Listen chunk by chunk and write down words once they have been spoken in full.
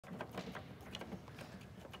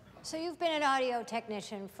So you've been an audio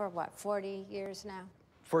technician for what, 40 years now?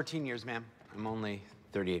 14 years, ma'am. I'm only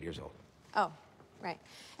 38 years old. Oh, right.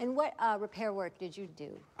 And what repair work did you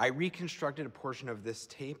do? I reconstructed a portion of this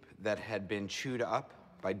tape that had been chewed up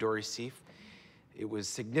by Dory Seif. It was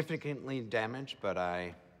significantly damaged, but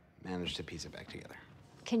I managed to piece it back together.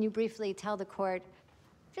 Can you briefly tell the court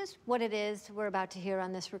just what it is we're about to hear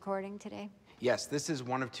on this recording today? Yes, this is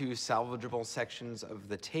one of two salvageable sections of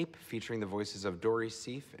the tape featuring the voices of Dory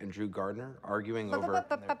Seif and Drew Gardner arguing over...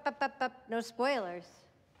 No spoilers.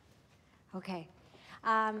 Okay.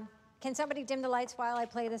 Can somebody dim the lights while I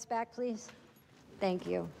play this back, please? Thank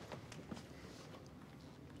you.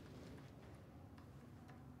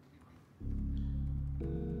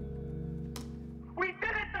 We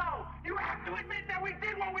did it, though! You have to admit that we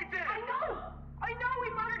did what we did! I know we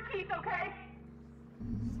murdered Keith, okay?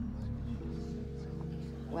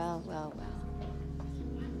 Well, well, well.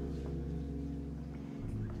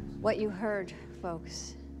 What you heard,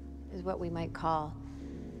 folks, is what we might call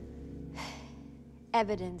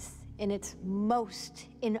evidence in its most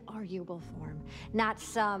inarguable form. Not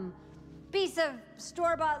some piece of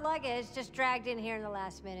store-bought luggage just dragged in here in the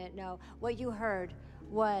last minute. No, what you heard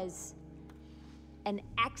was an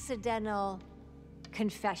accidental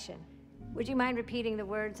confession. Would you mind repeating the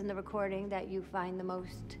words in the recording that you find the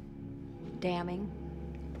most damning?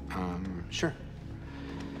 Sure.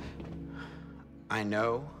 I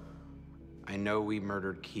know we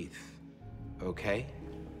murdered Keith, okay?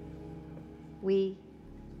 We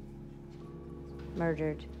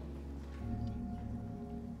murdered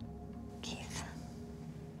Keith.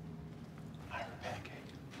 I heard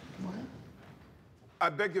Pancaked. What? I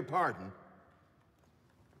beg your pardon?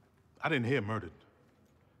 I didn't hear murdered.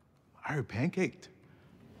 I heard Pancaked.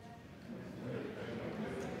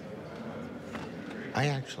 I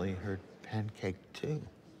actually heard Pancaked too.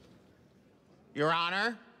 Your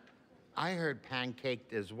Honor, I heard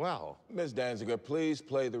Pancaked as well. Ms. Danziger, please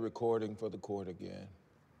play the recording for the court again.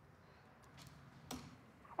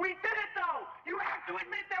 We did it, though! You have to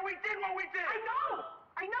admit that we did what we did!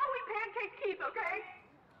 I know we pancaked Keith, okay?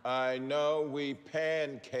 I know we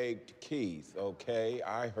pancaked Keith, okay?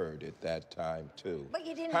 I heard it that time, too. But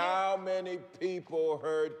you didn't How many people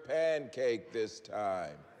heard pancake this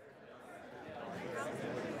time?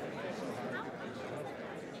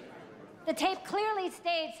 The tape clearly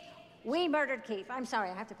states we murdered Keith. I'm sorry,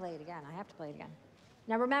 I have to play it again. I have to play it again.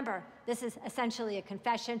 Now remember, this is essentially a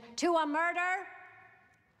confession to a murder.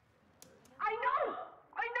 I know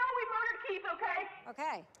we murdered Keith, okay?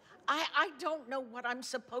 Okay. I don't know what I'm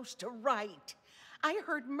supposed to write. I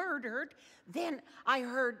heard murdered, then I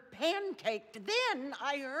heard pancaked, then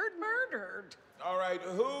I heard murdered. All right,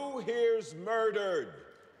 who here's murdered?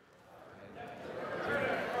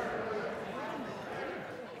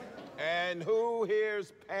 And who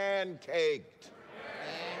here's pancaked?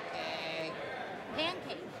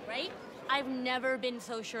 Pancake, right? I've never been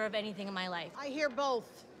so sure of anything in my life. I hear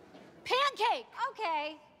both. Pancake!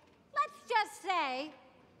 Okay, let's just say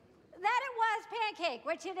that it was pancake,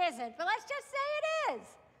 which it isn't, but let's just say it is.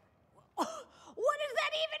 What does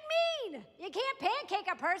that even mean? You can't pancake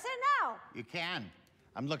a person, no. You can.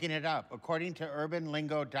 I'm looking it up. According to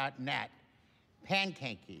urbanlingo.net,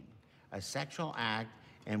 pancaking, a sexual act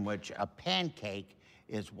in which a pancake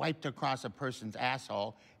is wiped across a person's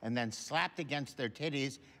asshole and then slapped against their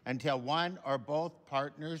titties until one or both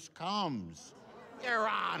partners comes. Your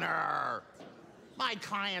Honor, my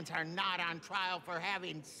clients are not on trial for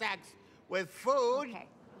having sex with food. Okay,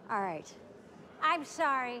 all right. I'm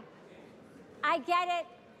sorry. I get it,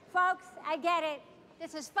 folks, I get it.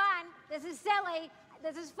 This is fun, this is silly,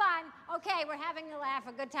 this is fun. Okay, we're having a laugh,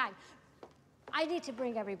 a good time. I need to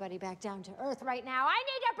bring everybody back down to earth right now. I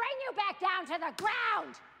need to bring you back down to the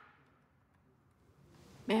ground.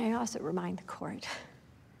 May I also remind the court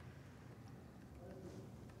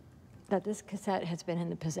that this cassette has been in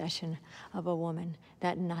the possession of a woman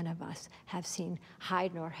that none of us have seen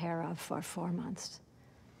hide nor hair of for 4 months,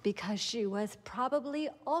 because she was probably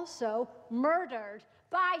also murdered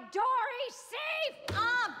by Dory Seif!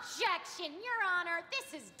 Objection, Your Honor.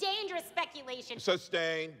 This is dangerous speculation.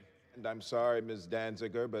 Sustained. And I'm sorry, Ms.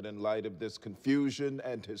 Danziger, but in light of this confusion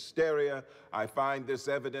and hysteria, I find this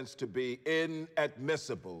evidence to be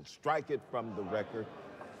inadmissible. Strike it from the record.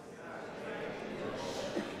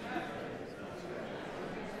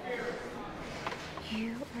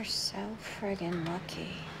 You are so friggin'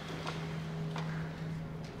 lucky.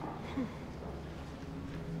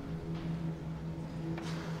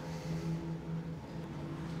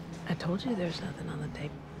 I told you there's nothing on the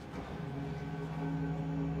tape.